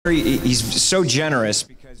He's so generous.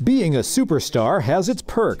 Being a superstar has its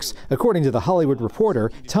perks. According to The Hollywood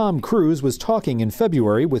Reporter, Tom Cruise was talking in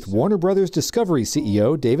February with Warner Brothers Discovery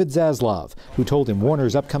CEO David Zaslav, who told him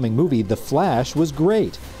Warner's upcoming movie The Flash was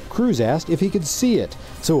great. Cruise asked if he could see it,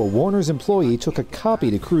 so a Warner's employee took a copy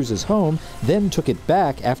to Cruise's home, then took it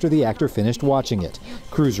back after the actor finished watching it.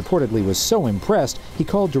 Cruise reportedly was so impressed, he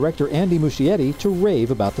called director Andy Muschietti to rave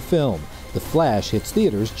about the film. The Flash hits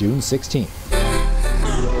theaters June 16th.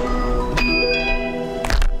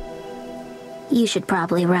 You should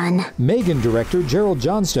probably run. Megan director Gerald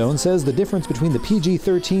Johnstone says the difference between the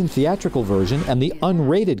PG-13 theatrical version and the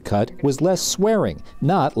unrated cut was less swearing,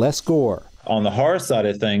 not less gore. On the horror side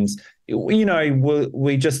of things, you know,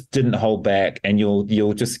 we just didn't hold back, and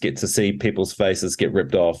you'll just get to see people's faces get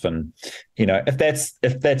ripped off. And you know, if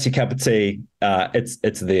that's your cup of tea,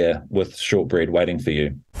 it's there with Shortbread waiting for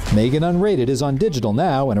you. Megan Unrated is on digital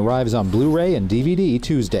now and arrives on Blu-ray and DVD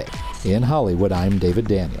Tuesday. In Hollywood, I'm David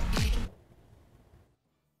Daniel.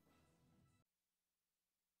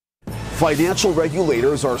 Financial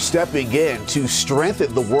regulators are stepping in to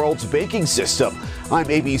strengthen the world's banking system. I'm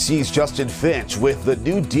ABC's Justin Finch with the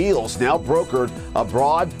new deals now brokered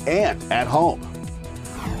abroad and at home.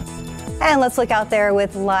 And let's look out there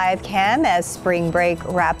with live cam as spring break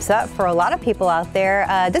wraps up. For a lot of people out there,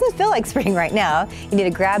 it doesn't feel like spring right now. You need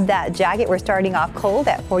to grab that jacket. We're starting off cold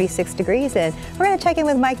at 46 degrees, and we're going to check in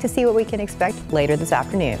with Mike to see what we can expect later this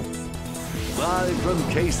afternoon. Live from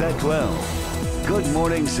KSAT 12. Good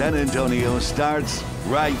Morning San Antonio starts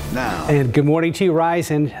right now. And good morning to you, Rise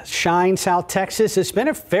and Shine, South Texas. It's been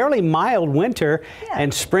a fairly mild winter,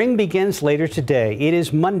 and spring begins later today. It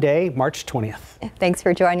is Monday, March 20th. Thanks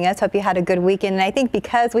for joining us. Hope you had a good weekend. And I think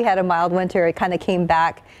because we had a mild winter, it kind of came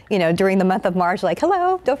back, you know, during the month of March, like,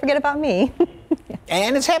 hello, don't forget about me.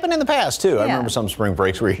 And it's happened in the past, too. I remember some spring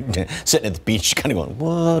breaks where you're sitting at the beach kind of going,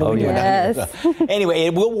 what are we doing down here? Anyway,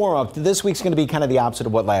 it will warm up. This week's going to be kind of the opposite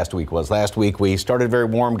of what last week was. Last week we started very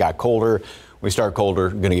warm, got colder. We start colder,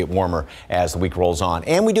 going to get warmer as the week rolls on.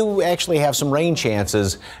 And we do actually have some rain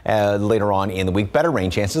chances later on in the week, better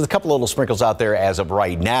rain chances. A couple little sprinkles out there as of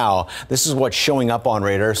right now. This is what's showing up on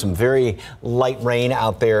radar. Some very light rain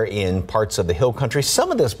out there in parts of the hill country.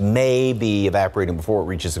 Some of this may be evaporating before it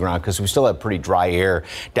reaches the ground because we still have pretty dry air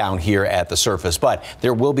down here at the surface. But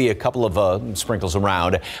there will be a couple of sprinkles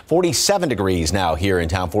around. 47 degrees now here in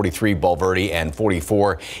town, 43 Bulverde and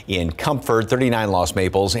 44 in Comfort, 39 Los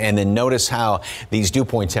Maples. And then notice how these dew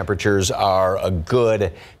point temperatures are a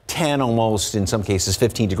good 10, almost in some cases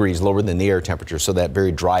 15 degrees lower than the air temperature. So that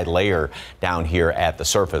very dry layer down here at the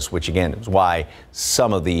surface, which again is why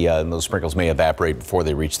some of the those sprinkles may evaporate before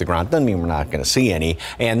they reach the ground. Doesn't mean we're not going to see any.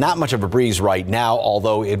 And not much of a breeze right now,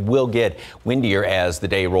 although it will get windier as the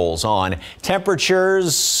day rolls on.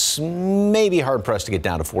 Temperatures may be hard pressed to get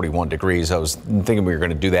down to 41 degrees. I was thinking we were going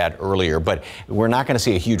to do that earlier, but we're not going to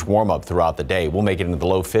see a huge warm up throughout the day. We'll make it into the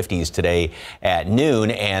low 50s today at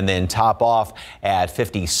noon and then top off at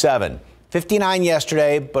 57. 59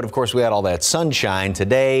 yesterday, but of course we had all that sunshine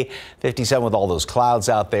today. 57 with all those clouds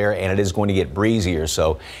out there, and it is going to get breezier,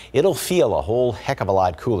 so it'll feel a whole heck of a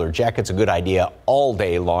lot cooler. Jacket's a good idea all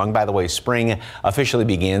day long. By the way, spring officially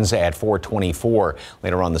begins at 4:24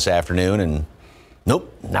 later on this afternoon, and nope,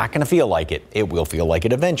 not going to feel like it. It will feel like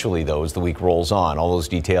it eventually, though, as the week rolls on. All those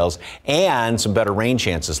details and some better rain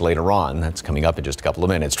chances later on. That's coming up in just a couple of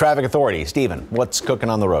minutes. Traffic Authority, Stephen, what's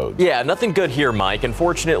cooking on the road? Yeah, nothing good here, Mike.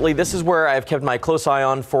 Unfortunately, this is where I've kept my close eye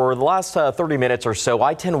on for the last 30 minutes or so.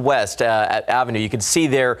 I-10 West at Avenue. You can see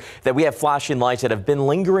there that we have flashing lights that have been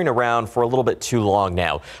lingering around for a little bit too long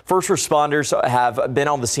now. First responders have been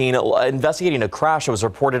on the scene investigating a crash that was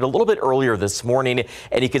reported a little bit earlier this morning.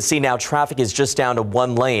 And you can see now traffic is just down to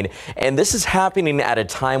one lane. And this is happening at a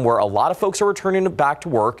time where a lot of folks are returning back to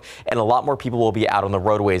work and a lot more people will be out on the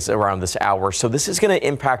roadways around this hour. So this is going to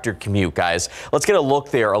impact your commute, guys. Let's get a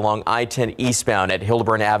look there along I-10 eastbound at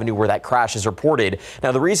Hildebrand Avenue where that crash is reported.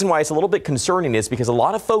 Now, the reason why it's a little bit concerning is because a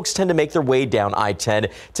lot of folks tend to make their way down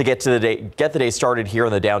I-10 to get the day started here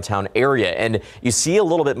in the downtown area. And you see a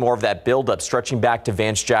little bit more of that buildup stretching back to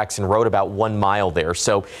Vance Jackson Road, about 1 mile there.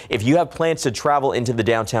 So if you have plans to travel into the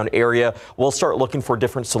downtown area, we'll start looking for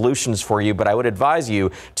different solutions for you, but I would advise you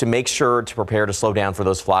to make sure to prepare to slow down for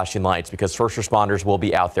those flashing lights because first responders will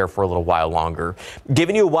be out there for a little while longer.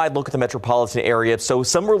 Giving you a wide look at the metropolitan area, so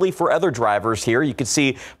some relief for other drivers here. You can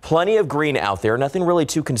see plenty of green out there, nothing really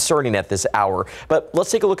too concerning at this hour. But let's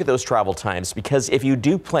take a look at those travel times because if you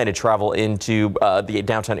do plan to travel into the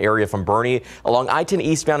downtown area from Bernie along I-10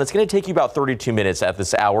 eastbound, it's going to take you about 32 minutes at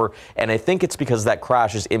this hour, and I think it's because that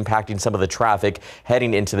crash is impacting some of the traffic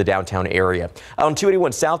heading into the downtown area. On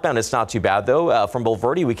 281 southbound, it's not too bad, though. From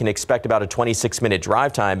Bulverde, we can expect about a 26-minute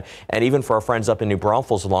drive time. And even for our friends up in New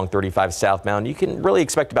Braunfels along 35 southbound, you can really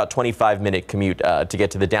expect about 25-minute commute to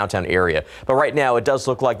get to the downtown area. But right now, it does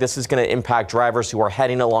look like this is going to impact drivers who are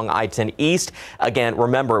heading along I-10 East. Again,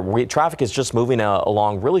 remember, traffic is just moving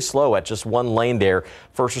along really slow at just one lane there.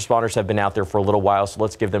 First responders have been out there for a little while, so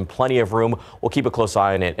let's give them plenty of room. We'll keep a close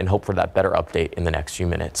eye on it and hope for that better update in the next few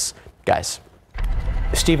minutes. Guys.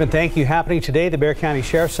 Stephen, thank you. Happening today, the Bexar County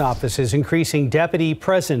Sheriff's Office is increasing deputy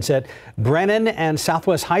presence at Brennan and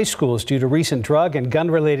Southwest High Schools due to recent drug and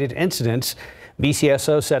gun-related incidents.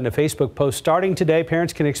 BCSO said in a Facebook post, starting today,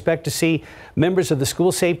 parents can expect to see members of the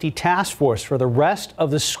School Safety Task Force for the rest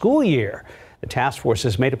of the school year. The task force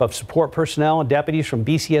is made up of support personnel and deputies from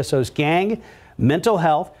BCSO's gang, mental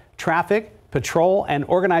health, traffic, patrol, and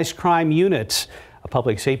organized crime units. A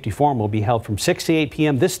public safety forum will be held from 6 to 8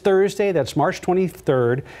 p.m. this Thursday, that's March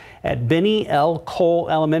 23rd, at Benny L. Cole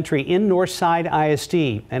Elementary in Northside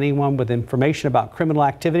ISD. Anyone with information about criminal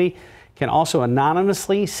activity can also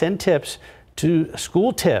anonymously send tips to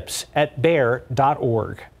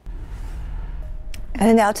schooltips@bear.org.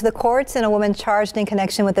 And now to the courts and a woman charged in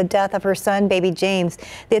connection with the death of her son, baby James.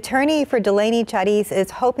 The attorney for Delaney Charis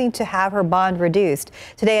is hoping to have her bond reduced.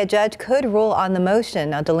 Today, a judge could rule on the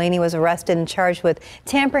motion. Now, Delaney was arrested and charged with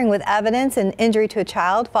tampering with evidence and injury to a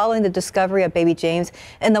child following the discovery of baby James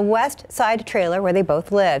in the West Side trailer where they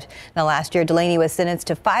both lived. Now, last year, Delaney was sentenced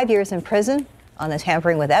to 5 years in prison on the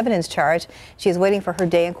tampering with evidence charge. She is waiting for her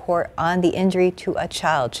day in court on the injury to a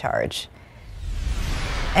child charge.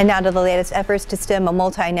 And now to the latest efforts to stem a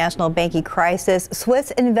multinational banking crisis.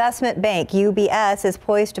 Swiss investment bank UBS is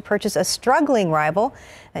poised to purchase a struggling rival.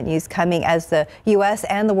 That news coming as the U.S.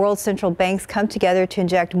 and the world's central banks come together to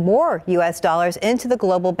inject more U.S. dollars into the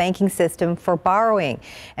global banking system for borrowing.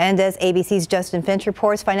 And as ABC's Justin Finch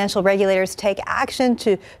reports, financial regulators take action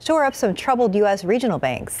to shore up some troubled U.S. regional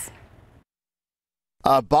banks.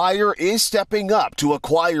 A buyer is stepping up to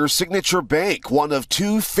acquire Signature Bank, one of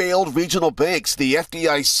two failed regional banks the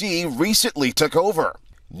FDIC recently took over.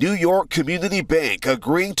 New York Community Bank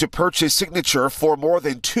agreeing to purchase Signature for more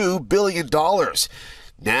than $2 billion.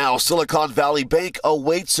 Now Silicon Valley Bank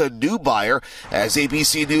awaits a new buyer as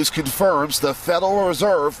ABC News confirms the Federal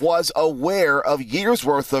Reserve was aware of years'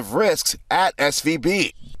 worth of risks at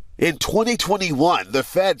SVB. In 2021, the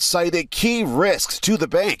Fed cited key risks to the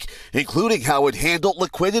bank, including how it handled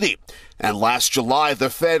liquidity. And last July,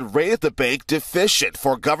 the Fed rated the bank deficient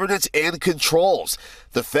for governance and controls.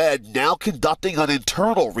 The Fed now conducting an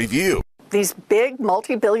internal review. These big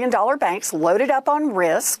multi-billion-dollar banks loaded up on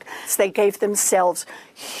risk. They gave themselves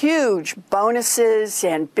huge bonuses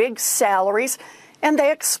and big salaries, and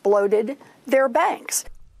they exploded their banks.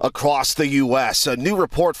 Across the U.S., a new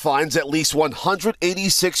report finds at least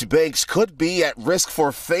 186 banks could be at risk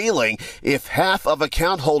for failing if half of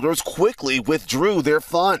account holders quickly withdrew their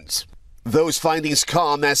funds. Those findings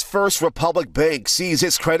come as First Republic Bank sees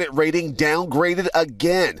its credit rating downgraded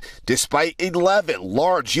again, despite 11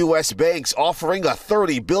 large U.S. banks offering a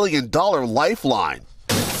 $30 billion lifeline.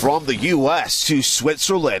 From the U.S. to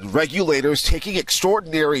Switzerland, regulators taking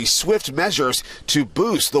extraordinary swift measures to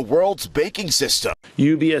boost the world's banking system.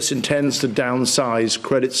 UBS intends to downsize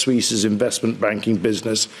Credit Suisse's investment banking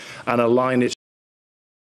business and align its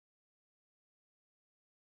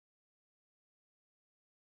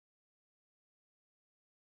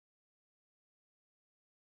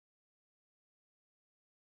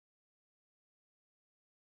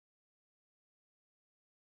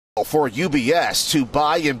for UBS to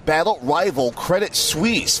buy embattled rival Credit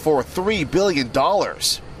Suisse for $3 billion.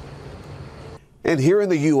 And here in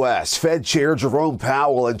the U.S., Fed Chair Jerome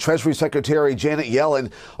Powell and Treasury Secretary Janet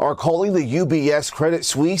Yellen are calling the UBS Credit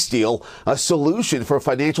Suisse deal a solution for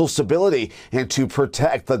financial stability and to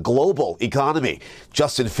protect the global economy.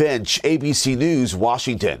 Justin Finch, ABC News,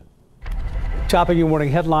 Washington. Topping your morning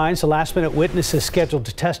headlines, a last-minute witness is scheduled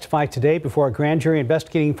to testify today before a grand jury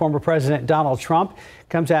investigating former President Donald Trump.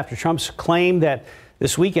 Comes after Trump's claim that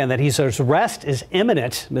this weekend that his arrest is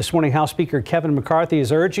imminent. This morning, House Speaker Kevin McCarthy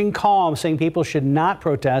is urging calm, saying people should not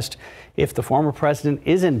protest if the former president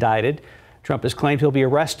is indicted. Trump has claimed he'll be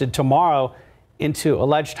arrested tomorrow into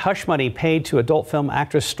alleged hush money paid to adult film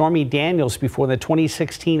actress Stormy Daniels before the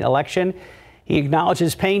 2016 election. He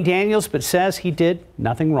acknowledges paying Daniels, but says he did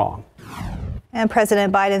nothing wrong. And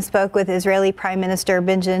President Biden spoke with Israeli Prime Minister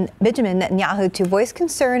Benjamin Netanyahu to voice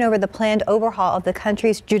concern over the planned overhaul of the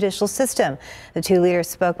country's judicial system. The two leaders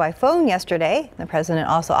spoke by phone yesterday. The president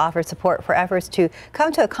also offered support for efforts to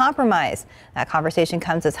come to a compromise. That conversation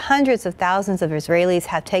comes as hundreds of thousands of Israelis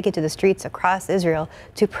have taken to the streets across Israel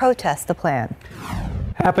to protest the plan.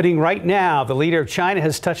 Happening right now, the leader of China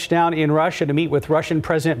has touched down in Russia to meet with Russian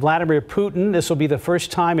President Vladimir Putin. This will be the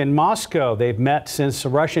first time in Moscow they've met since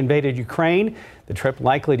Russia invaded Ukraine. The trip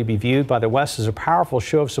likely to be viewed by the West as a powerful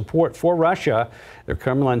show of support for Russia. The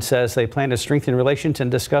Kremlin says they plan to strengthen relations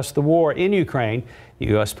and discuss the war in Ukraine. The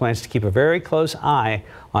U.S. plans to keep a very close eye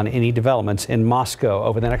on any developments in Moscow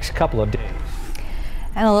over the next couple of days.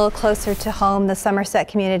 And a little closer to home, the Somerset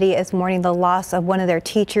community is mourning the loss of one of their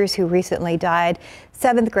teachers who recently died.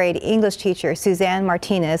 7th grade English teacher Suzanne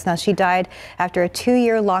Martinez. Now, she died after a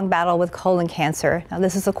 2-year-long battle with colon cancer. Now,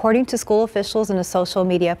 this is according to school officials in a social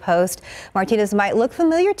media post. Martinez might look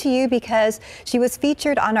familiar to you because she was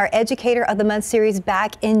featured on our Educator of the Month series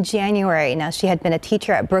back in January. Now, she had been a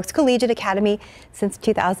teacher at Brooks Collegiate Academy since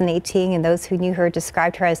 2018, and those who knew her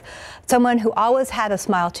described her as someone who always had a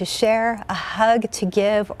smile to share, a hug to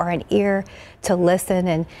give, or an ear to listen.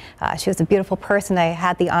 And she was a beautiful person. I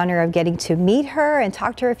had the honor of getting to meet her and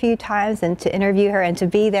talk to her a few times and to interview her and to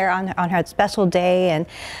be there on her special day. And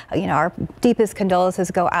you know, our deepest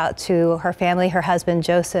condolences go out to her family, her husband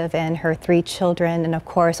Joseph, and her 3 children, and of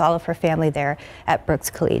course all of her family there at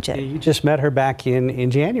Brooks Collegiate. You just met her back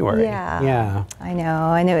in January. Yeah, I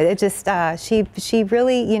know. It just she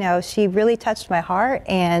really, you know, she really touched my heart.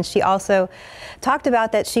 And she also talked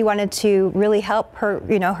about that she wanted to really help her,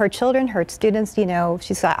 you know, her children, her students. You know,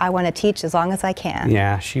 she said, I want to teach as long as I can.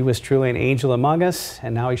 Yeah, she was truly an angel among us,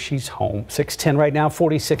 and now she's home. 6:10 right now,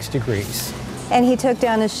 46 degrees. And he took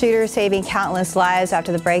down a shooter, saving countless lives.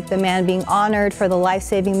 After the break, the man being honored for the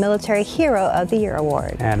Life-Saving Military Hero of the Year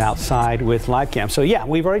award. And outside with LiveCam. So yeah,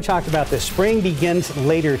 we've already talked about this. Spring begins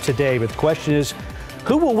later today, but the question is,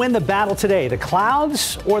 who will win the battle today, the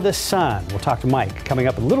clouds or the sun? We'll talk to Mike coming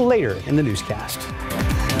up a little later in the newscast.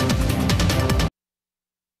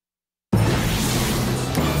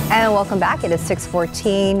 And welcome back. It is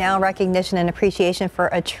 6:14. Now, recognition and appreciation for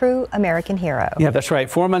a true American hero. Yeah, that's right.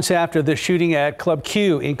 4 months after the shooting at Club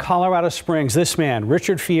Q in Colorado Springs, this man,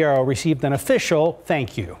 Richard Fierro, received an official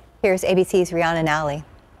thank you. Here's ABC's Rihanna Nally.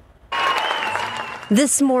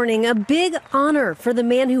 This morning, a big honor for the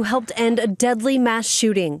man who helped end a deadly mass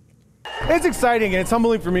shooting. It's exciting and it's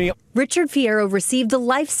humbling for me. Richard Fierro received the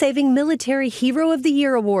Life-Saving Military Hero of the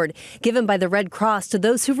Year award, given by the Red Cross to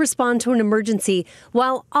those who respond to an emergency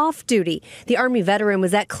while off duty. The Army veteran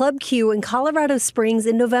was at Club Q in Colorado Springs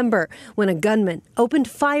in November when a gunman opened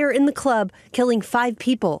fire in the club, killing 5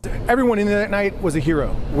 people. Everyone in there that night was a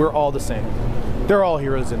hero. We're all the same. They're all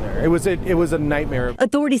heroes in there. It was a nightmare.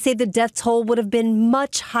 Authorities say the death toll would have been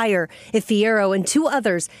much higher if Fierro and 2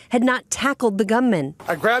 others had not tackled the gunman.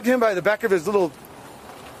 I grabbed him by the back of his little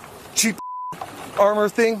cheap armor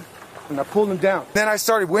thing, and I pulled him down. Then I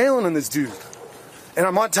started wailing on this dude, and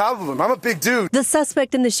I'm on top of him. I'm a big dude. The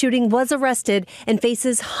suspect in the shooting was arrested and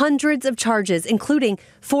faces hundreds of charges, including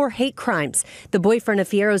 4 hate crimes. The boyfriend of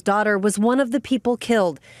Fierro's daughter was one of the people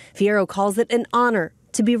killed. Fierro calls it an honor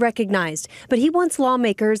to be recognized, but he wants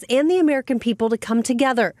lawmakers and the American people to come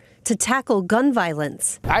together to tackle gun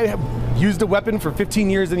violence. I have used a weapon for 15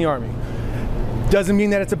 years in the Army. Doesn't mean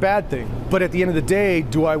that it's a bad thing. But at the end of the day,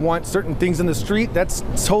 do I want certain things in the street? That's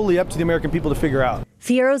totally up to the American people to figure out.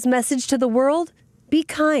 Fierro's message to the world? Be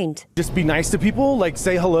kind. Just be nice to people, like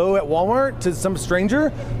say hello at Walmart to some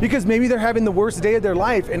stranger, because maybe they're having the worst day of their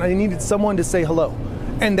life and I needed someone to say hello.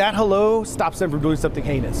 And that hello stops them from doing something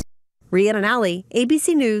heinous. Rhiannon Alley,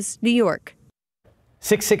 ABC News, New York.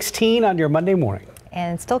 6:16 on your Monday morning.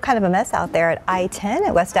 And still kind of a mess out there at I-10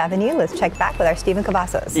 at West Avenue. Let's check back with our Stephen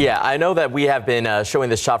Cavazos. Yeah, I know that we have been showing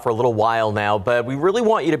this shot for a little while now, but we really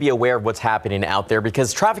want you to be aware of what's happening out there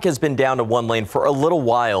because traffic has been down to 1 lane for a little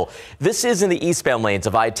while. This is in the eastbound lanes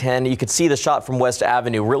of I-10. You can see the shot from West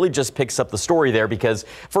Avenue really just picks up the story there because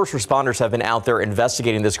first responders have been out there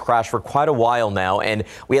investigating this crash for quite a while now, and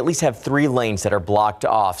we at least have 3 lanes that are blocked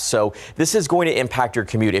off. So this is going to impact your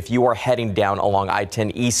commute if you are heading down along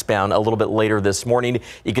I-10 eastbound a little bit later this morning.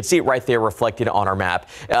 You can see it right there reflected on our map.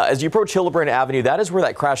 As you approach Hildebrand Avenue, that is where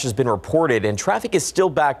that crash has been reported, and traffic is still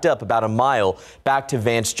backed up about a mile back to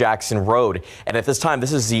Vance Jackson Road. And at this time,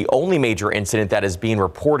 this is the only major incident that is being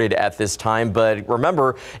reported at this time. But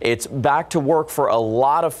remember, it's back to work for a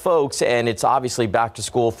lot of folks, and it's obviously back to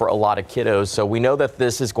school for a lot of kiddos. So we know that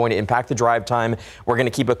this is going to impact the drive time. We're going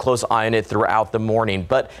to keep a close eye on it throughout the morning.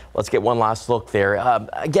 But let's get one last look there.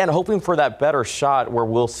 Again, hoping for that better shot where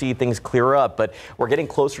we'll see things clear up. But we're getting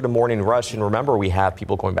closer to morning rush, and remember, we have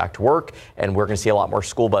people going back to work, and we're going to see a lot more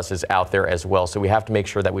school buses out there as well. So we have to make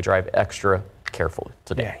sure that we drive extra careful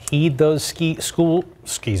today. Yeah, heed those school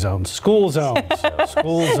zones.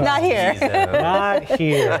 Not here. Not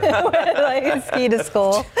here. Like ski to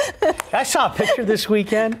school. I saw a picture this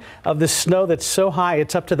weekend of the snow that's so high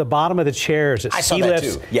it's up to the bottom of the chairs. It's ski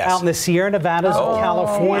lifts out in the Sierra Nevadas of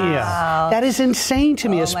California. Wow. That is insane to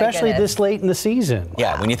me, especially this late in the season.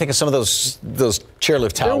 Yeah, when you think of some of those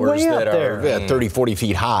chairlift towers that are 30, 40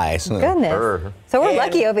 feet high. Goodness. So we're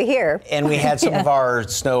lucky over here. And we had some of our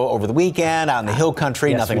snow over the weekend out in the hill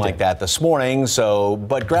country, nothing like that this morning. So,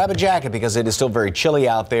 but grab a jacket because it is still very chilly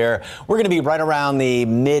out there. We're going to be right around the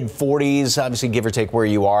mid 40s, obviously give or take where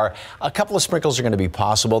you are. A couple of sprinkles are going to be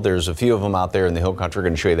possible. There's a few of them out there in the hill country. We're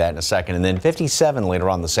going to show you that in a second. And then 57 later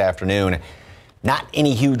on this afternoon. Not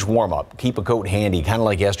any huge warm up. Keep a coat handy, kind of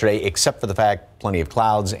like yesterday, except for the fact plenty of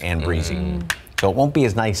clouds and breezy. So it won't be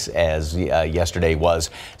as nice as yesterday was.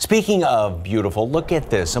 Speaking of beautiful, look at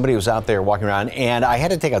this. Somebody was out there walking around, and I had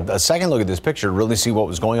to take a second look at this picture to really see what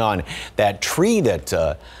was going on. That tree that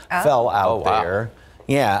fell out there.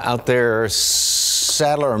 Yeah, out there,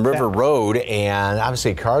 Sadler and River Road, and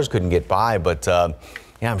obviously cars couldn't get by, but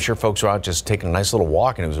yeah, I'm sure folks were out just taking a nice little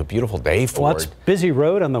walk, and it was a beautiful day for it. It's busy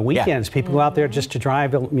road on the weekends. People go out there just to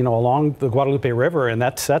drive, along the Guadalupe River, and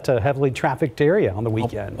that's a heavily trafficked area on the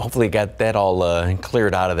weekend. Hopefully got that all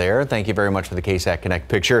cleared out of there. Thank you very much for the KSAT Connect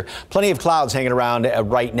picture. Plenty of clouds hanging around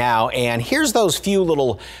right now, and here's those few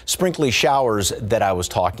little sprinkly showers that I was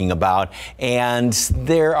talking about, and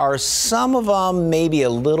there are some of them maybe a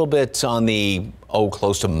little bit on the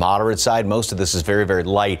close to moderate side. Most of this is very, very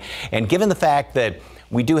light, and given the fact that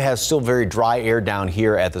we do have still very dry air down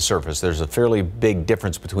here at the surface. There's a fairly big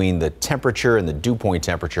difference between the temperature and the dew point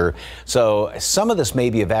temperature. So some of this may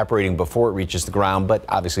be evaporating before it reaches the ground, but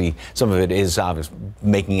obviously some of it is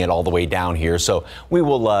making it all the way down here. So we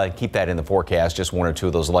will keep that in the forecast, just one or two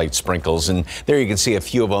of those light sprinkles. And there you can see a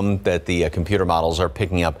few of them that the computer models are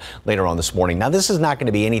picking up later on this morning. Now, this is not going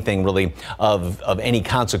to be anything really of any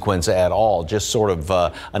consequence at all, just sort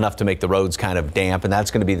of enough to make the roads kind of damp. And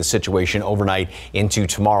that's going to be the situation overnight into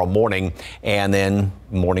tomorrow morning, and then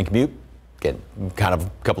morning commute. Get kind of a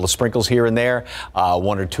couple of sprinkles here and there,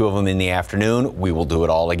 one or two of them in the afternoon. We will do it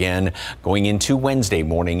all again going into Wednesday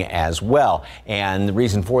morning as well. And the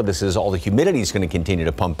reason for this is all the humidity is going to continue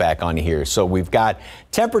to pump back on you here. So we've got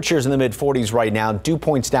temperatures in the mid 40s right now, dew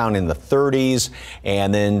points down in the 30s,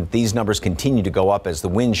 and then these numbers continue to go up as the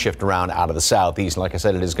winds shift around out of the southeast. Like I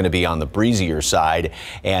said, it is going to be on the breezier side,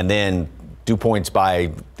 and then dew points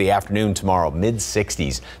by the afternoon tomorrow, mid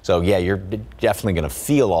 60s. So yeah, you're definitely going to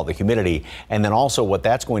feel all the humidity. And then also what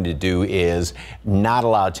that's going to do is not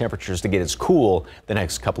allow temperatures to get as cool the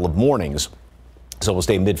next couple of mornings. So we'll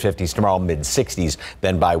stay mid 50s tomorrow, mid 60s.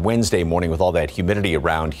 Then by Wednesday morning with all that humidity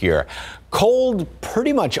around here. Cold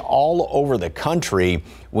pretty much all over the country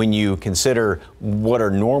when you consider what are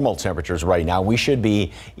normal temperatures right now. We should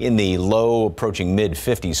be in the low approaching mid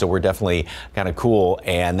 50s, so we're definitely kind of cool.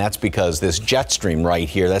 And that's because this jet stream right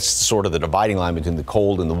here, that's sort of the dividing line between the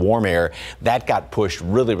cold and the warm air, that got pushed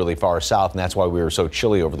really, really far south, and that's why we were so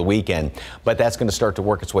chilly over the weekend. But that's going to start to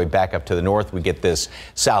work its way back up to the north. We get this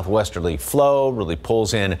southwesterly flow, really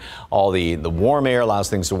pulls in all the warm air, allows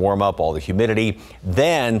things to warm up, all the humidity.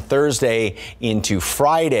 Then Thursday into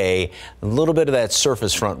Friday, a little bit of that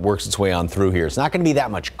surface front works its way on through here. It's not going to be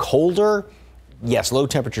that much colder. Yes, low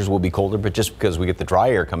temperatures will be colder, but just because we get the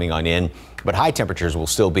dry air coming on in, but high temperatures will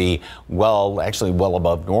still be actually well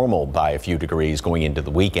above normal by a few degrees going into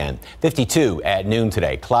the weekend. 52 at noon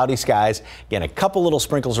today. Cloudy skies. Again, a couple little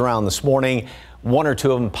sprinkles around this morning. One or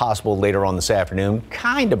two of them possible later on this afternoon.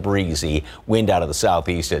 Kind of breezy. Wind out of the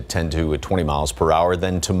southeast at 10 to 20 miles per hour.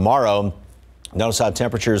 Then tomorrow, notice how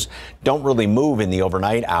temperatures don't really move in the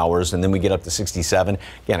overnight hours, and then we get up to 67.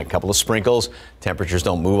 Again, a couple of sprinkles. Temperatures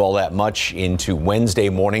don't move all that much into Wednesday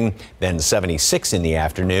morning, then 76 in the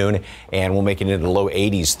afternoon, and we'll make it into the low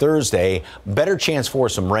 80s Thursday. Better chance for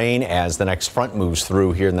some rain as the next front moves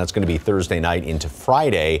through here, and that's going to be Thursday night into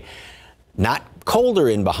Friday. Not colder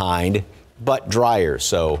in behind, but drier.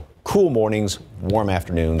 So cool mornings, warm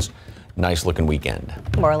afternoons. Nice looking weekend.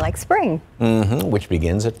 More like spring. Which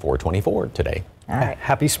begins at 4:24 today. All right.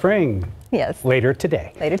 Happy spring. Yes. Later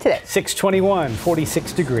today. Later today. 6:21,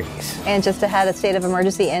 46 degrees. And just ahead, a state of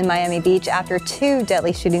emergency in Miami Beach after 2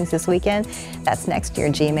 deadly shootings this weekend. That's next year,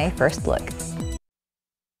 GMA First Look.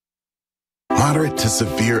 Moderate to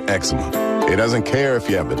severe eczema. It doesn't care if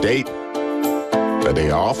you have a date, a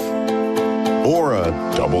day off, or a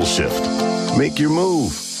double shift. Make your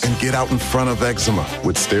move. and get out in front of eczema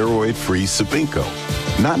with steroid-free Sabinco.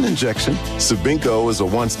 Not an injection. Sabinco is a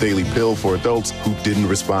once-daily pill for adults who didn't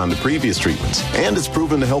respond to previous treatments. And it's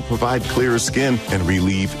proven to help provide clearer skin and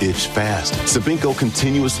relieve itch fast. Sabinco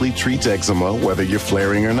continuously treats eczema whether you're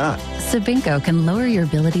flaring or not. Sabinco can lower your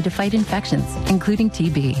ability to fight infections, including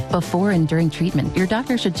TB. Before and during treatment, your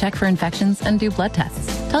doctor should check for infections and do blood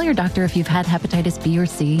tests. Tell your doctor if you've had hepatitis B or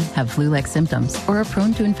C, have flu-like symptoms, or are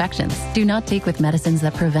prone to infections. Do not take with medicines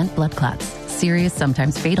that prevent blood clots, serious,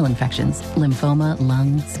 sometimes fatal infections, lymphoma,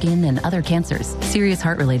 lung, skin, and other cancers. Serious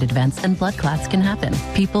heart-related events and blood clots can happen.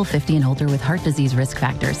 People 50 and older with heart disease risk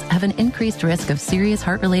factors have an increased risk of serious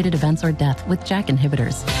heart-related events or death with JAK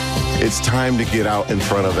inhibitors. It's time to get out in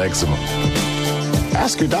front of eczema.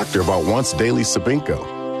 Ask your doctor about once daily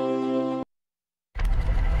Sabinco.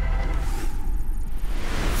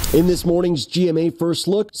 In this morning's GMA First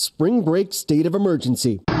Look, spring break state of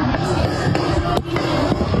emergency.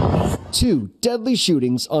 2 deadly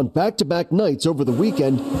shootings on back-to-back nights over the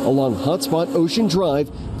weekend along hotspot Ocean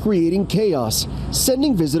Drive, creating chaos,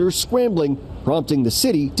 sending visitors scrambling, prompting the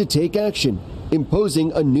city to take action,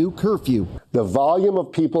 imposing a new curfew. The volume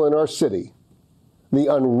of people in our city,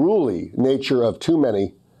 the unruly nature of too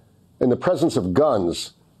many, and the presence of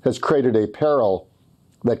guns has created a peril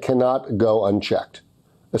that cannot go unchecked,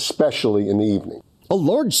 especially in the evening. A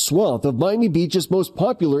large swath of Miami Beach's most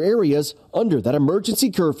popular areas under that emergency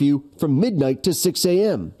curfew from midnight to 6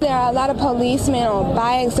 a.m. There are a lot of policemen on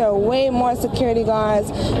bikes. There are way more security guards.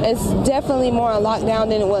 It's definitely more on lockdown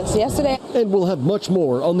than it was yesterday. And we'll have much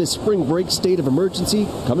more on this spring break state of emergency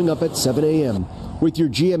coming up at 7 a.m. With your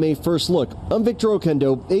GMA First Look, I'm Victor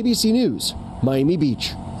Okendo, ABC News, Miami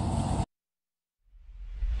Beach.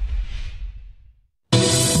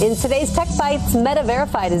 In today's Tech Bites, Meta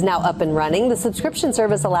Verified is now up and running. The subscription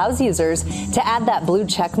service allows users to add that blue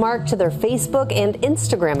check mark to their Facebook and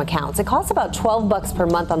Instagram accounts. It costs about $12 per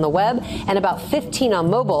month on the web and about $15 on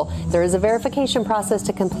mobile. There is a verification process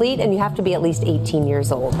to complete, and you have to be at least 18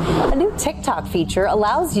 years old. A new TikTok feature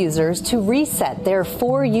allows users to reset their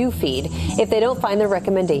For You feed if they don't find their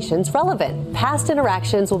recommendations relevant. Past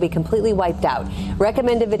interactions will be completely wiped out.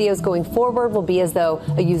 Recommended videos going forward will be as though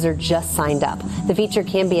a user just signed up. The feature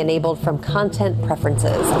can be enabled from content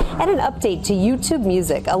preferences. And an update to YouTube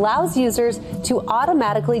Music allows users to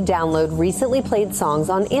automatically download recently played songs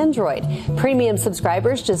on Android. Premium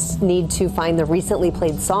subscribers just need to find the recently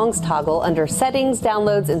played songs toggle under Settings,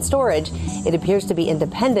 Downloads, and Storage. It appears to be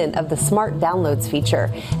independent of the Smart Downloads feature.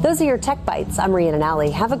 Those are your Tech Bites. I'm Rhiannon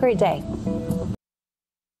Alley. Have a great day.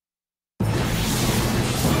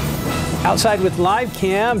 Outside with Live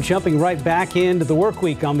Cam, jumping right back into the work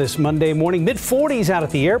week on this Monday morning. Mid-40s out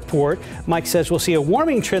at the airport. Mike says we'll see a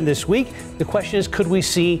warming trend this week. The question is, could we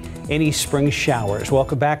see any spring showers?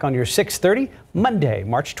 Welcome back on your 6:30 Monday,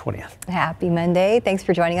 March 20th. Happy Monday. Thanks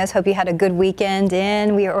for joining us. Hope you had a good weekend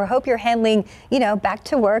and we hope you're handling, back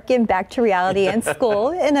to work and back to reality and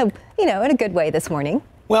school in a good way this morning.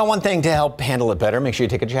 Well, one thing to help handle it better, make sure you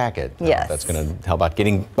take a jacket. Yes. That's going to help out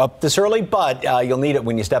getting up this early, but you'll need it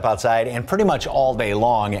when you step outside and pretty much all day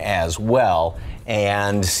long as well.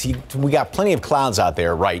 And we got plenty of clouds out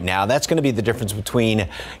there right now. That's going to be the difference between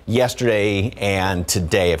yesterday and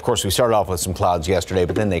today. Of course, we started off with some clouds yesterday,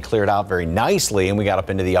 but then they cleared out very nicely and we got up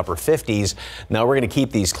into the upper 50s. Now we're going to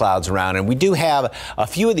keep these clouds around, and we do have a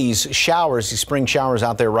few of these showers, these spring showers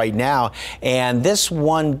out there right now. And this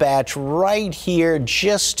one batch right here,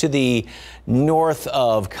 just to the north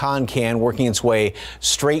of Concan, working its way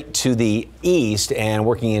straight to the east and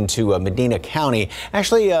working into Medina County.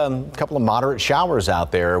 Actually, a couple of moderate showers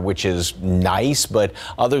out there, which is nice. But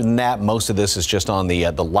other than that, most of this is just on the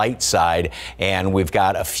light side. And we've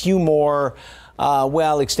got a few more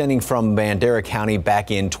extending from Bandera County back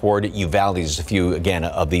in toward Uvalde. There's a few, again,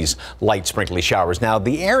 of these light sprinkly showers. Now,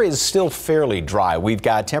 the air is still fairly dry. We've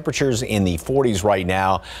got temperatures in the 40s right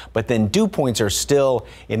now, but then dew points are still,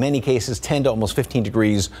 in many cases, 10 to almost 15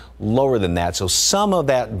 degrees lower than that. So some of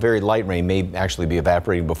that very light rain may actually be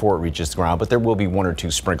evaporating before it reaches the ground, but there will be 1 or 2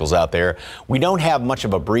 sprinkles out there. We don't have much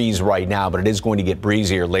of a breeze right now, but it is going to get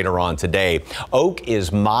breezier later on today. Oak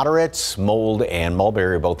is moderate, Mold and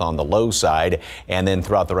Mulberry both on the low side. And then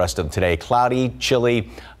throughout the rest of today, cloudy, chilly,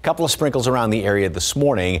 a couple of sprinkles around the area this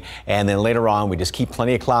morning. And then later on, we just keep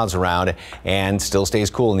plenty of clouds around and still stays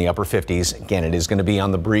cool in the upper 50s. Again, it is going to be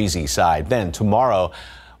on the breezy side. Then tomorrow,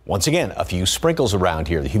 Once again, a few sprinkles around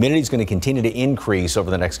here. The humidity is going to continue to increase over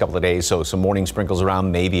the next couple of days, so some morning sprinkles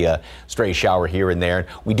around, maybe a stray shower here and there.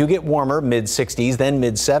 We do get warmer, mid-60s, then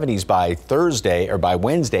mid-70s by Thursday or by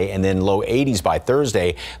Wednesday, and then low 80s by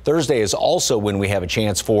Thursday. Thursday is also when we have a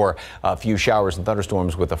chance for a few showers and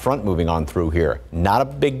thunderstorms with the front moving on through here. Not a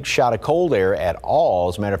big shot of cold air at all.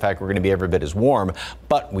 As a matter of fact, we're going to be every bit as warm,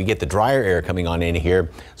 but we get the drier air coming on in here,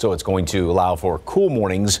 so it's going to allow for cool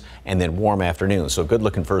mornings and then warm afternoons. So good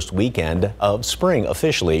looking first weekend of spring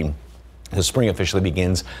officially. The spring officially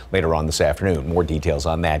begins later on this afternoon. More details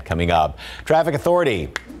on that coming up. Traffic Authority.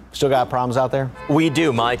 Still got problems out there? We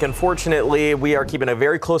do, Mike. Unfortunately, we are keeping a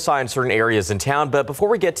very close eye on certain areas in town. But before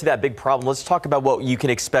we get to that big problem, let's talk about what you can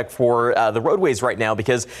expect for the roadways right now,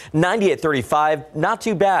 because 90 at 35, not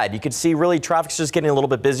too bad. You can see really traffic's just getting a little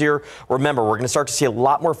bit busier. Remember, we're going to start to see a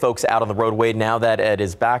lot more folks out on the roadway now that it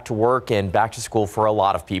is back to work and back to school for a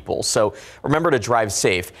lot of people. So remember to drive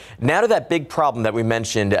safe. Now to that big problem that we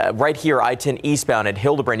mentioned right here, I-10 eastbound at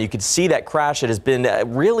Hildebrand. You can see that crash. It has been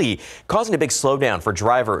really causing a big slowdown for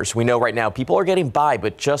drivers. We know right now people are getting by,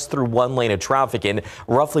 but just through one lane of traffic and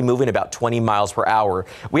roughly moving about 20 miles per hour.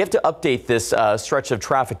 We have to update this stretch of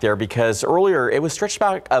traffic there because earlier it was stretched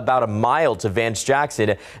back about a mile to Vance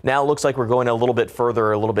Jackson. Now it looks like we're going a little bit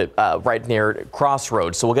further, a little bit right near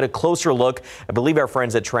Crossroads. So we'll get a closer look. I believe our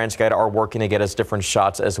friends at TransGuide are working to get us different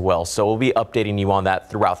shots as well. So we'll be updating you on that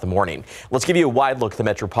throughout the morning. Let's give you a wide look at the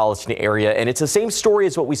metropolitan area. And it's the same story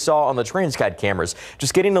as what we saw on the TransGuide cameras.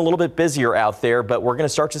 Just getting a little bit busier out there, but we're going to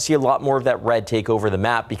start to see a lot more of that red take over the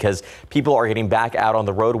map because people are getting back out on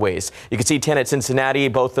the roadways. You can see 10 at Cincinnati,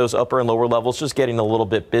 both those upper and lower levels just getting a little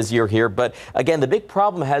bit busier here. But again, the big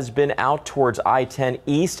problem has been out towards I-10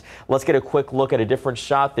 East. Let's get a quick look at a different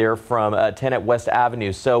shot there from 10 at West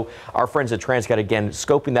Avenue. So our friends at TransGuide, again,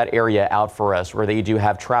 scoping that area out for us where they do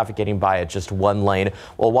have traffic getting by at just one lane.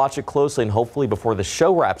 We'll watch it closely and hopefully before the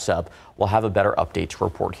show wraps up, we'll have a better update to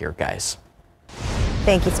report here, guys.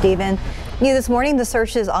 Thank you, Stephen. New this morning, the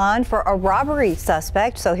search is on for a robbery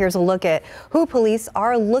suspect. So here's a look at who police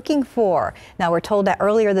are looking for. Now, we're told that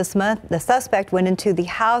earlier this month, the suspect went into the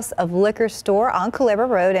House of Liquor store on Culebra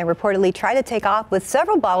Road and reportedly tried to take off with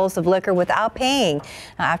several bottles of liquor without paying.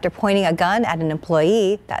 Now, after pointing a gun at an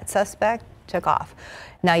employee, that suspect took off.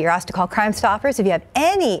 Now, you're asked to call Crime Stoppers if you have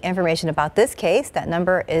any information about this case. That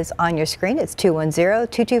number is on your screen. It's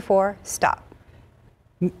 210-224-STOP.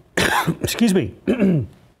 Excuse me.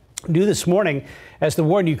 New this morning, as the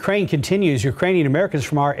war in Ukraine continues, Ukrainian Americans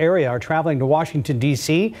from our area are traveling to Washington,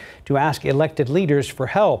 D.C. to ask elected leaders for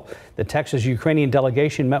help. The Texas Ukrainian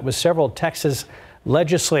delegation met with several Texas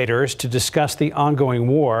legislators to discuss the ongoing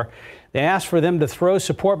war. They asked for them to throw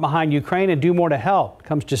support behind Ukraine and do more to help. It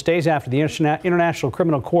comes just days after the International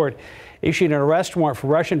Criminal Court issued an arrest warrant for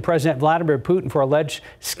Russian President Vladimir Putin for alleged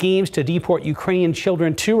schemes to deport Ukrainian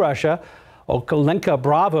children to Russia. Olenka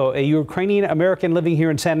Bravo, a Ukrainian American living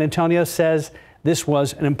here in San Antonio, says this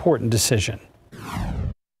was an important decision.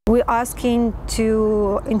 We're asking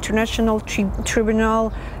to International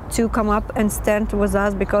Tribunal to come up and stand with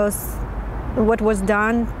us because what was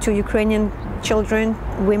done to Ukrainian children,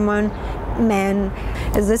 women, men,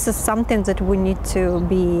 this is something that we need to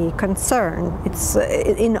be concerned. It's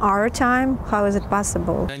in our time, how is it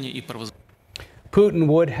possible? Putin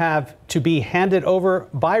would have to be handed over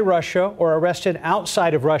by Russia or arrested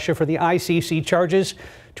outside of Russia for the ICC charges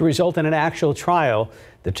to result in an actual trial.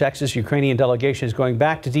 The Texas Ukrainian delegation is going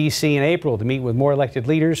back to D.C. in April to meet with more elected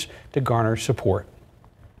leaders to garner support.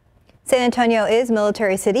 San Antonio is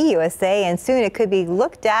Military City, USA, and soon it could be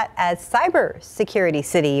looked at as Cyber Security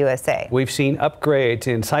City, USA. We've seen upgrades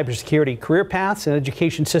in cybersecurity career paths and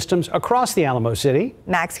education systems across the Alamo City.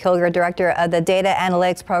 Max Kilger, director of the Data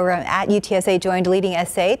Analytics Program at UTSA, joined Leading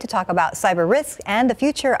SA to talk about cyber risks and the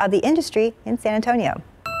future of the industry in San Antonio.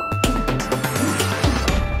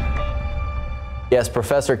 Yes,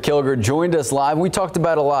 Professor Kilger joined us live. We talked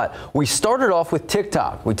about a lot. We started off with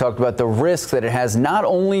TikTok. We talked about the risks that it has not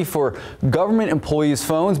only for government employees'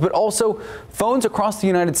 phones, but also phones across the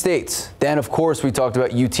United States. Then, of course, we talked about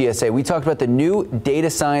UTSA. We talked about the new Data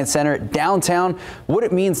Science Center downtown, what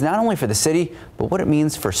it means not only for the city, but what it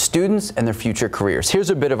means for students and their future careers. Here's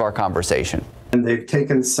a bit of our conversation. And they've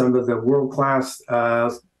taken some of the world-class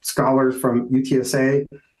scholars from UTSA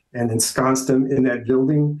and ensconced them in that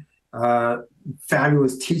building.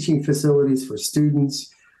 Fabulous teaching facilities for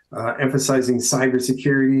students, emphasizing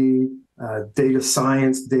cybersecurity, data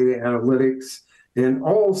science, data analytics, and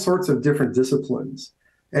all sorts of different disciplines.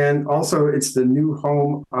 And also, it's the new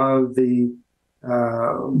home of the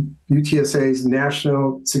UTSA's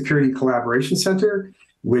National Security Collaboration Center,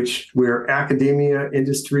 where academia,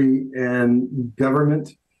 industry, and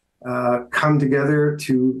government come together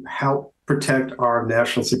to help protect our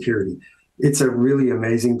national security. It's a really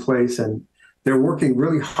amazing place, and they're working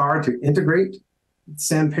really hard to integrate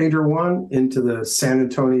San Pedro One into the San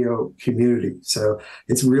Antonio community. So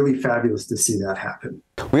it's really fabulous to see that happen.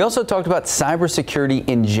 We also talked about cybersecurity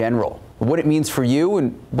in general, what it means for you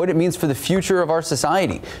and what it means for the future of our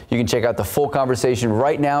society. You can check out the full conversation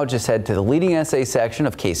right now. Just head to the Leading Essay section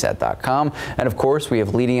of ksat.com. And of course, we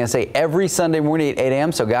have Leading Essay every Sunday morning at 8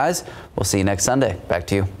 a.m. So guys, we'll see you next Sunday. Back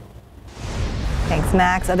to you. Thanks,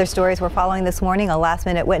 Max. Other stories we're following this morning. A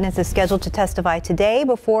last-minute witness is scheduled to testify today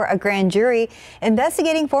before a grand jury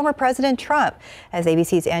investigating former President Trump. As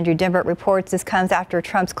ABC's Andrew Dimbert reports, this comes after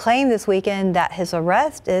Trump's claim this weekend that his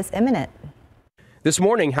arrest is imminent. This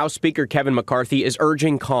morning, House Speaker Kevin McCarthy is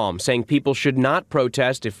urging calm, saying people should not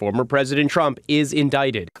protest if former President Trump is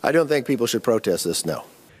indicted. I don't think people should protest this, no.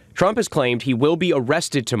 Trump has claimed he will be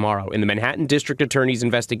arrested tomorrow in the Manhattan District Attorney's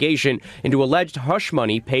investigation into alleged hush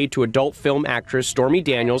money paid to adult film actress Stormy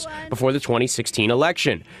Daniels before the 2016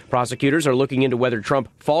 election. Prosecutors are looking into whether Trump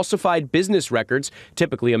falsified business records,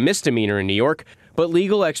 typically a misdemeanor in New York. But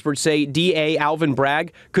legal experts say DA Alvin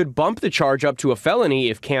Bragg could bump the charge up to a felony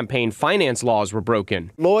if campaign finance laws were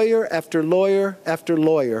broken. Lawyer after lawyer after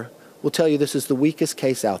lawyer will tell you this is the weakest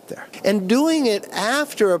case out there. And doing it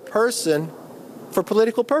after a person for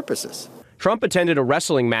political purposes. Trump attended a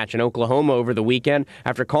wrestling match in Oklahoma over the weekend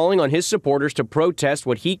after calling on his supporters to protest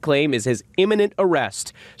what he claimed is his imminent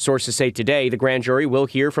arrest. Sources say today the grand jury will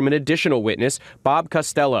hear from an additional witness, Bob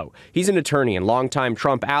Costello. He's an attorney and longtime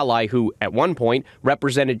Trump ally who, at one point,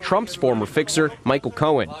 represented Trump's former fixer, Michael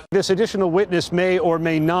Cohen. This additional witness may or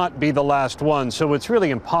may not be the last one, so it's really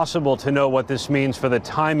impossible to know what this means for the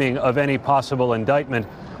timing of any possible indictment.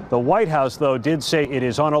 The White House, though, did say it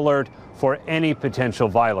is on alert for any potential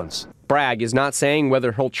violence. Bragg is not saying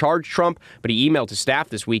whether he'll charge Trump, but he emailed to staff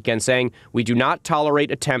this weekend saying, "We do not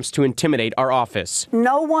tolerate attempts to intimidate our office."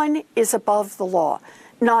 No one is above the law,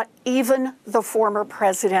 not even the former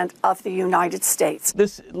president of the United States.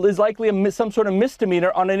 This is likely some sort of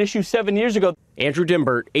misdemeanor on an issue 7 years ago. Andrew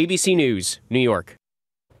Dimbert, ABC News, New York.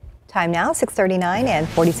 Time now, 6:39 and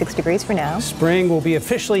 46 degrees for now. Spring will be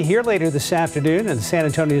officially here later this afternoon, and the San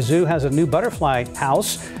Antonio Zoo has a new butterfly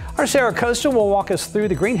house. Our Sarah Costa will walk us through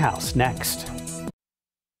the greenhouse next.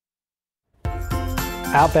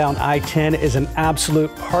 Outbound I-10 is an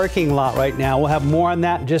absolute parking lot right now. We'll have more on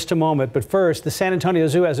that in just a moment. But first, the San Antonio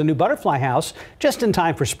Zoo has a new butterfly house just in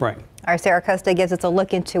time for spring. Our Sarah Costa gives us a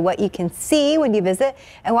look into what you can see when you visit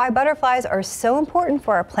and why butterflies are so important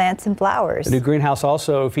for our plants and flowers. The new greenhouse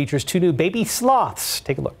also features 2 new baby sloths.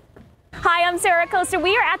 Take a look. Hi, I'm Sarah Costa.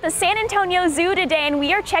 We are at the San Antonio Zoo today, and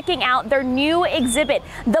we are checking out their new exhibit,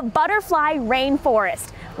 the Butterfly Rainforest.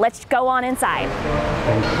 Let's go on inside.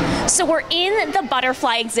 So we're in the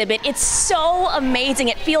butterfly exhibit. It's so amazing.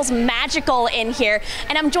 It feels magical in here.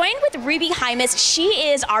 And I'm joined with Ruby Hymas. She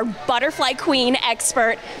is our butterfly queen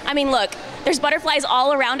expert. I mean, look, there's butterflies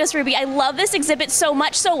all around us, Ruby. I love this exhibit so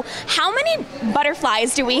much. So how many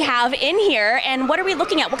butterflies do we have in here, and what are we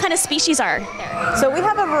looking at? What kind of species are there? So we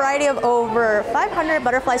have a variety of over 500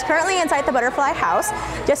 butterflies currently inside the butterfly house.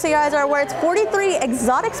 Just so you guys are aware, it's 43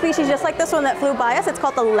 exotic species, just like this one that flew by us. It's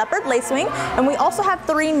called the leopard lacewing, and we also have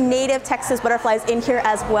 3 native Texas butterflies in here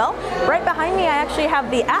as well. Right behind me, I actually have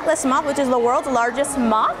the Atlas moth, which is the world's largest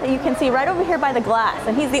moth that you can see right over here by the glass,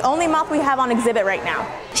 and he's the only moth we have on exhibit right now.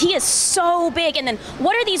 He is so big. And then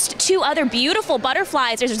what are these 2 other beautiful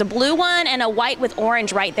butterflies? There's a blue one and a white with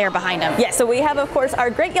orange right there behind him. Yeah, so we have, of course, our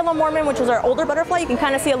great yellow Mormon, which is our older butterfly. You can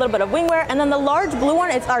kind of see a little bit of wing wear. And then the large blue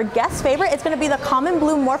one, it's our guest favorite. It's going to be the common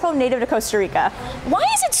blue morpho native to Costa Rica. Why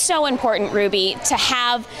is it so important, Ruby, to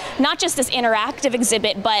have not just this interactive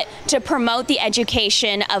exhibit, but to promote the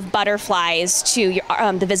education of butterflies to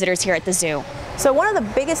your, the visitors here at the zoo? So one of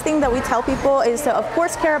the biggest things that we tell people is to, of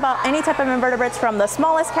course, care about any type of invertebrates, from the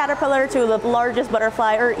smallest caterpillar to the largest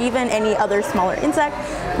butterfly, or even any other smaller insect.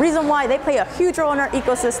 Reason why they play a huge role in our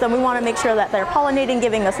ecosystem. We want to make sure that they're pollinating,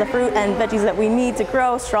 giving us the fruit and veggies that we need to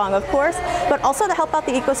grow strong, of course, but also to help out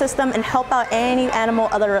the ecosystem and help out any animal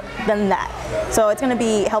other than that. So it's going to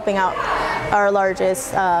be helping out our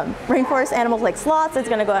largest rainforest animals like sloths. It's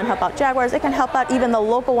going to go and help out jaguars. It can help out even the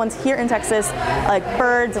local ones here in Texas, like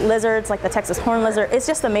birds, lizards, like the Texas horned lizard. It's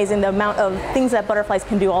just amazing the amount of things that butterflies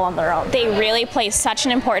can do all on their own. They really play such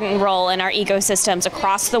an important role in our ecosystems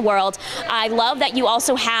across the world. I love that you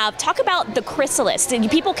also have, talk about the chrysalis.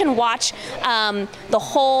 People can watch the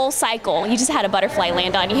whole cycle. You just had a butterfly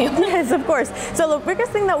land on you. Yes, of course. So the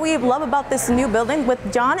biggest thing that we love about this new building with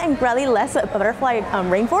John and Grelly Les Butterfly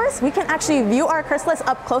Rainforest, we can actually actually view our chrysalis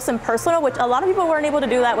up close and personal, which a lot of people weren't able to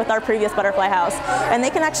do that with our previous butterfly house. And they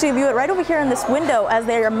can actually view it right over here in this window. As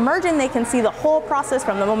they're emerging, they can see the whole process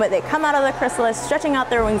from the moment they come out of the chrysalis, stretching out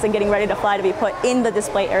their wings and getting ready to fly to be put in the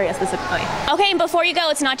display area specifically. Okay, and before you go,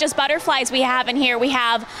 it's not just butterflies we have in here. We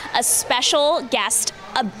have a special guest,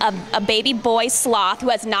 a baby boy sloth who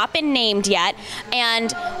has not been named yet, and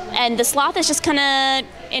the sloth is just gonna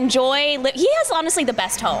enjoy. He has honestly the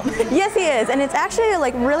best home. Yes, he is, and it's actually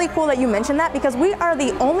like really cool that you mentioned that, because we are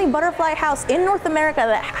the only butterfly house in North America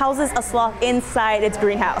that houses a sloth inside its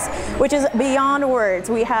greenhouse, which is beyond words.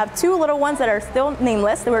 We have 2 little ones that are still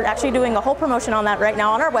nameless. We're actually doing a whole promotion on that right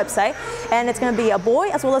now on our website, and it's going to be a boy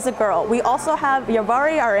as well as a girl. We also have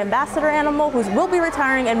Yavari, our ambassador animal, who will be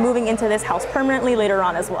retiring and moving into this house permanently later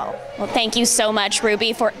on as well. Well, thank you so much,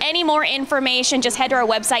 Ruby. For any more information, just head to our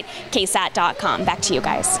website, ksat.com. Back to you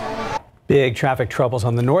guys. Big traffic troubles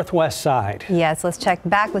on the northwest side. Yes, let's check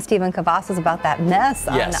back with Stephen Cavazos about that mess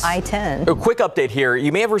on I-10. A quick update here.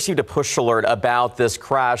 You may have received a push alert about this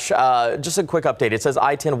crash. Just a quick update. It says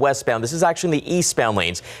I-10 westbound. This is actually in the eastbound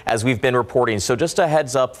lanes, as we've been reporting. So just a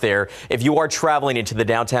heads up there. If you are traveling into the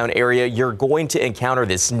downtown area, you're going to encounter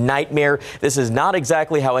this nightmare. This is not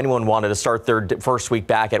exactly how anyone wanted to start their first week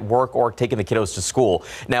back at work or taking the kiddos to school.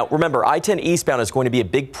 Now, remember, I-10 eastbound is going to be a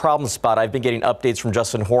big problem spot. I've been getting updates from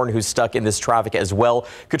Justin Horn, who's stuck in this traffic as well.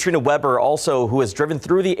 Katrina Weber, also, who has driven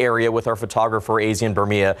through the area with our photographer, Asian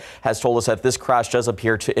Bermia, has told us that this crash does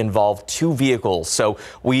appear to involve 2 vehicles. So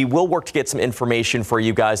we will work to get some information for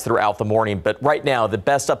you guys throughout the morning. But right now, the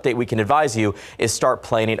best update we can advise you is start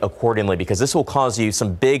planning accordingly, because this will cause you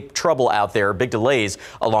some big trouble out there, big delays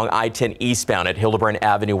along I-10 eastbound at Hildebrand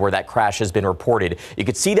Avenue, where that crash has been reported. You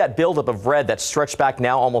can see that buildup of red that stretched back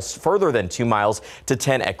now almost further than 2 miles to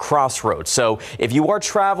 10 at Crossroads. So if you are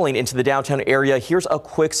traveling into the downtown area, here's a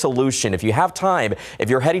quick solution. If you have time, if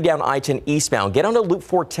you're heading down I-10 eastbound, get on to Loop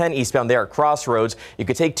 410 eastbound there at Crossroads. You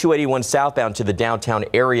could take 281 southbound to the downtown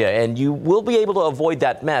area, and you will be able to avoid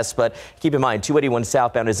that mess. But keep in mind, 281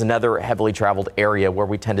 southbound is another heavily traveled area where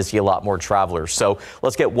we tend to see a lot more travelers. So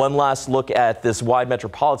let's get one last look at this wide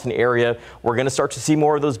metropolitan area. We're going to start to see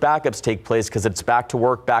more of those backups take place, because it's back to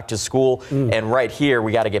work, back to school. And right here,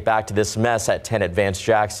 we got to get back to this mess at 10 Advanced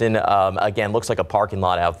Jackson. Again, looks like a parking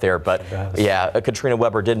lot out there, but yeah, Katrina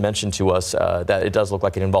Weber did mention to us that it does look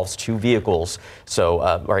like it involves 2 vehicles.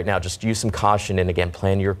 So right now, just use some caution, and again,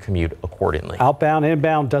 plan your commute accordingly. Outbound,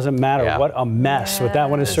 inbound, doesn't matter. Yeah. What a mess. But that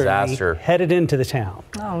one is certainly headed into the town.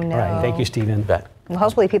 Oh, no. All right, thank you, Stephen. Well,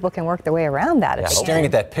 hopefully people can work their way around that. Staring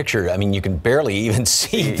at that picture, I mean, you can barely even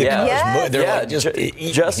see the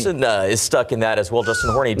cars. Justin is stuck in that as well.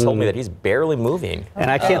 Justin Horney told me that he's barely moving. And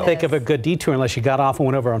I can't think of a good detour unless you got off and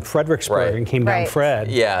went over on Fredericksburg and came down Fred.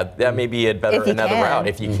 Yeah, that may be another route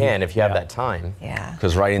if you can, if you have that time. Yeah.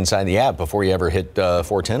 Because right inside the app before you ever hit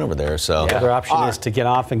 410 over there. So the other option is to get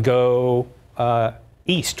off and go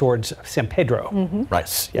east towards San Pedro. Right.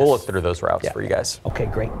 Yes. We'll look through those routes for you guys. Okay,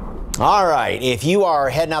 great. All right. If you are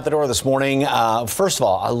heading out the door this morning, first of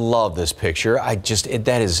all, I love this picture.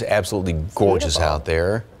 That is absolutely gorgeous out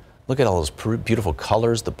there. Look at all those beautiful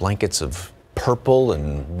colors, the blankets of purple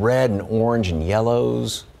and red and orange and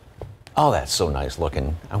yellows. Oh, that's so nice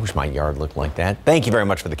looking. I wish my yard looked like that. Thank you very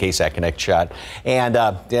much for the KSAT Connect shot. And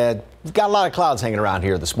we've got a lot of clouds hanging around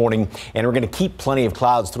here this morning, and we're going to keep plenty of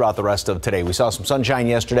clouds throughout the rest of today. We saw some sunshine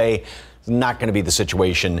yesterday. It's not going to be the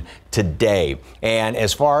situation today. And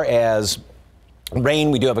as far as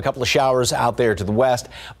rain, we do have a couple of showers out there to the west.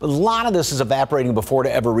 But a lot of this is evaporating before it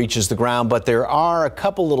ever reaches the ground, but there are a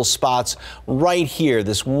couple little spots right here.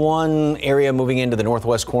 This one area moving into the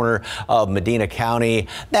northwest corner of Medina County,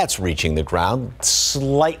 that's reaching the ground.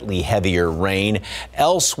 Slightly heavier rain.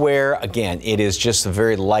 Elsewhere, again, it is just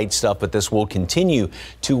very light stuff, but this will continue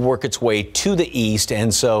to work its way to the east.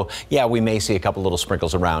 And so, yeah, we may see a couple little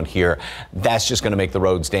sprinkles around here. That's just going to make the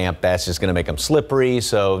roads damp. That's just going to make them slippery.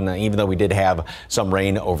 So even though we did have some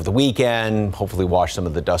rain over the weekend, hopefully wash some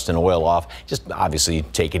of the dust and oil off. Just obviously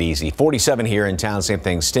take it easy. 47 here in town, same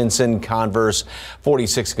thing. Stinson, Converse,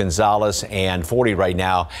 46 Gonzales, and 40 right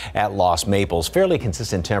now at Los Maples. Fairly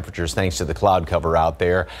consistent temperatures thanks to the cloud cover out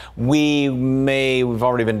there. We've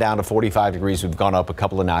already been down to 45 degrees. We've gone up a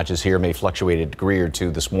couple of notches here, may fluctuate a degree or two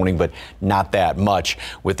this morning, but not that much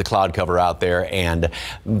with the cloud cover out there. And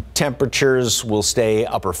temperatures will stay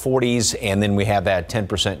upper 40s, and then we have that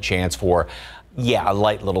 10% chance for a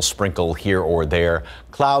light little sprinkle here or there.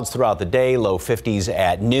 Clouds throughout the day, low 50s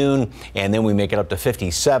at noon, and then we make it up to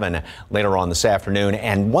 57 later on this afternoon.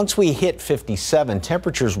 And once we hit 57,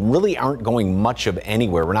 temperatures really aren't going much of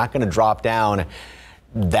anywhere. We're not going to drop down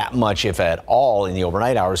that much, if at all, in the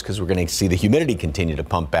overnight hours because we're going to see the humidity continue to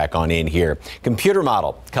pump back on in here. Computer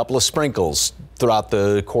model, a couple of sprinkles throughout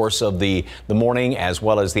the course of the morning as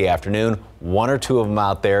well as the afternoon. One or two of them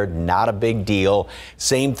out there, not a big deal.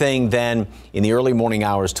 Same thing then in the early morning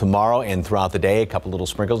hours tomorrow and throughout the day, a couple little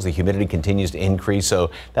sprinkles. The humidity continues to increase, so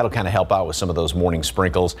that'll kind of help out with some of those morning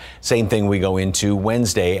sprinkles. Same thing we go into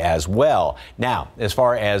Wednesday as well. Now, as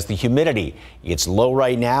far as the humidity, it's low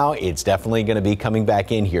right now. It's definitely going to be coming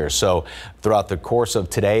back in here. So throughout the course of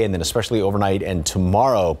today and then especially overnight and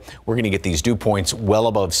tomorrow, we're going to get these dew points well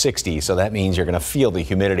above 60. So that means you're going to feel the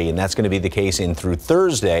humidity, and that's going to be the case in through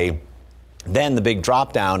Thursday. Then the big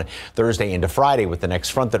drop down Thursday into Friday with the next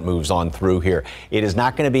front that moves on through here. It is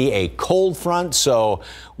not going to be a cold front, so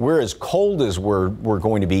we're as cold as we're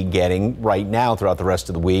going to be getting right now throughout the rest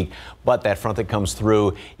of the week. But that front that comes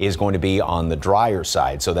through is going to be on the drier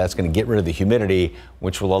side, so that's going to get rid of the humidity,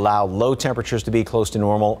 which will allow low temperatures to be close to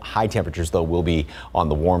normal. High temperatures, though, will be on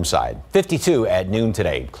the warm side. 52 at noon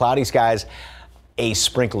today. Cloudy skies. A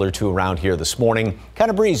sprinkle or two around here this morning.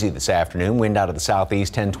 Kind of breezy this afternoon. Wind out of the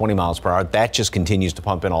southeast, 10-20 miles per hour. That just continues to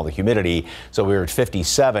pump in all the humidity. So we were at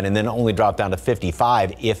 57 and then only drop down to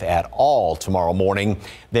 55, if at all, tomorrow morning.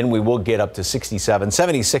 Then we will get up to 67,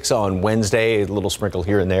 76 on Wednesday. A little sprinkle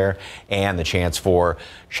here and there. And the chance for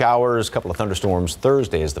showers, a couple of thunderstorms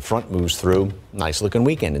Thursday as the front moves through. Nice looking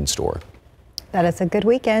weekend in store. That is a good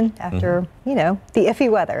weekend after, you know, the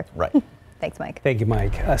iffy weather. Right. Thanks, Mike. Thank you,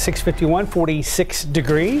 Mike. 6:51, 46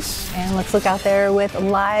 degrees. And let's look out there with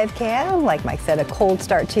live cam. Like Mike said, a cold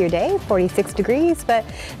start to your day, 46 degrees, but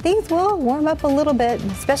things will warm up a little bit,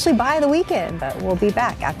 especially by the weekend. But we'll be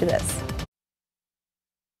back after this.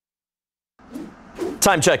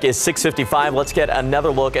 Time check is 6:55. Let's get another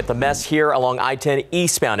look at the mess here along I-10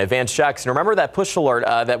 eastbound at Vance Jackson. Remember that push alert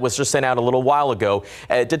that was just sent out a little while ago?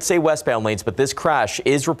 It did say westbound lanes, but this crash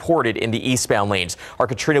is reported in the eastbound lanes. Our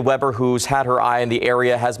Katrina Weber, who's had her eye in the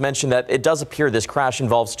area, has mentioned that it does appear this crash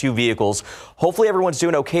involves two vehicles. Hopefully everyone's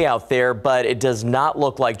doing okay out there, but it does not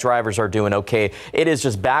look like drivers are doing okay. It is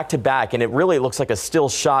just back to back, and it really looks like a still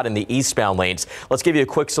shot in the eastbound lanes. Let's give you a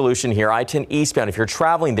quick solution here. I-10 eastbound, if you're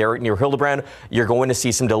traveling there near Hildebrand, you're going to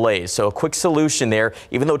see some delays. So a quick solution there,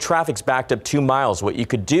 even though traffic's backed up 2 miles, what you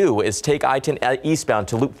could do is take I-10 eastbound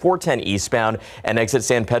to Loop 410 eastbound and exit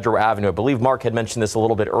San Pedro Avenue. I believe Mark had mentioned this a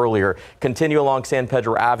little bit earlier. Continue along San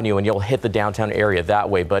Pedro Avenue and you'll hit the downtown area that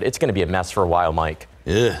way, but it's going to be a mess for a while, Mike.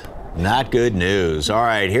 Ugh. Not good news. All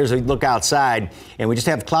right, here's a look outside, and we just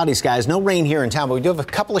have cloudy skies. No rain here in town, but we do have a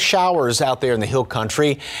couple of showers out there in the hill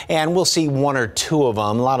country, and we'll see one or two of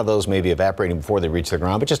them. A lot of those may be evaporating before they reach the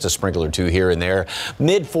ground, but just a sprinkle or two here and there.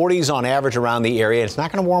 Mid-40s on average around the area. It's not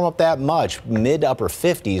going to warm up that much. Mid-upper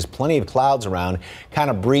 50s, plenty of clouds around, kind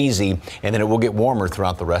of breezy, and then it will get warmer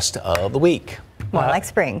throughout the rest of the week. More like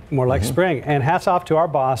spring. More like spring. And hats off to our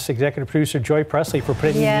boss, executive producer Joy Presley, for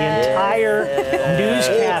putting the entire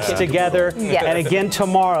newscast together. Yes. And again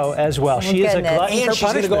tomorrow as well. She is a glutton for And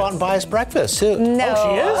she's going to go out and buy us breakfast, too. No.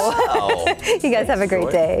 Oh, she is? You guys have a great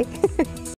day.